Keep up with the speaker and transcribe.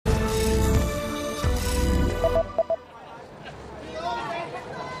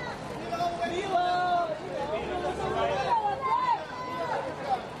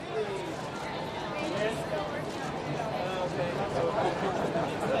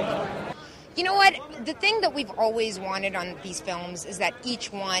You know what? The thing that we've always wanted on these films is that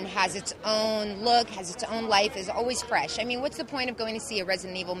each one has its own look, has its own life, is always fresh. I mean, what's the point of going to see a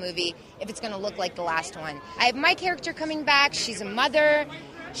Resident Evil movie if it's going to look like the last one? I have my character coming back. She's a mother.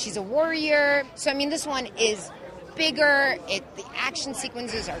 She's a warrior. So, I mean, this one is bigger. The action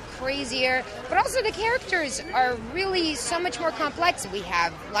sequences are crazier. But also the characters are really so much more complex. We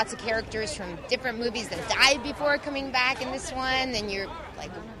have lots of characters from different movies that died before coming back in this one. And you're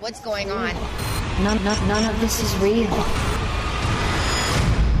like, what's going on? None of this is real.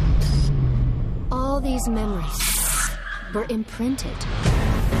 All these memories were imprinted.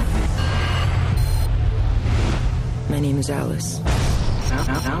 My name is Alice.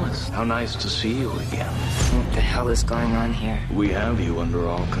 Alice, how nice to see you again. What the hell is going on here? We have you under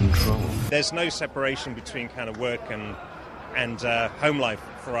all control. There's no separation between kind of work and home life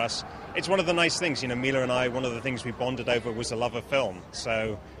for us. It's one of the nice things, Milla and I, one of the things we bonded over was a love of film.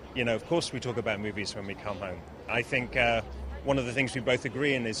 So, of course we talk about movies when we come home. I think one of the things we both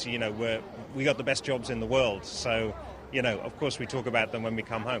agree in is, we got the best jobs in the world. So, of course we talk about them when we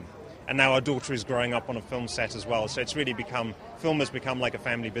come home. And now our daughter is growing up on a film set as well. So it's really film has become like a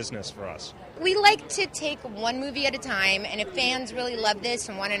family business for us. We like to take one movie at a time, and if fans really love this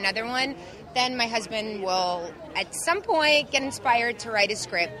and want another one, then my husband will, at some point, get inspired to write a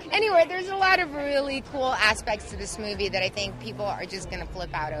script. Anyway, there's a lot of really cool aspects to this movie that I think people are just going to flip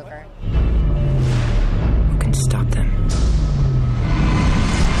out over. Who can stop them?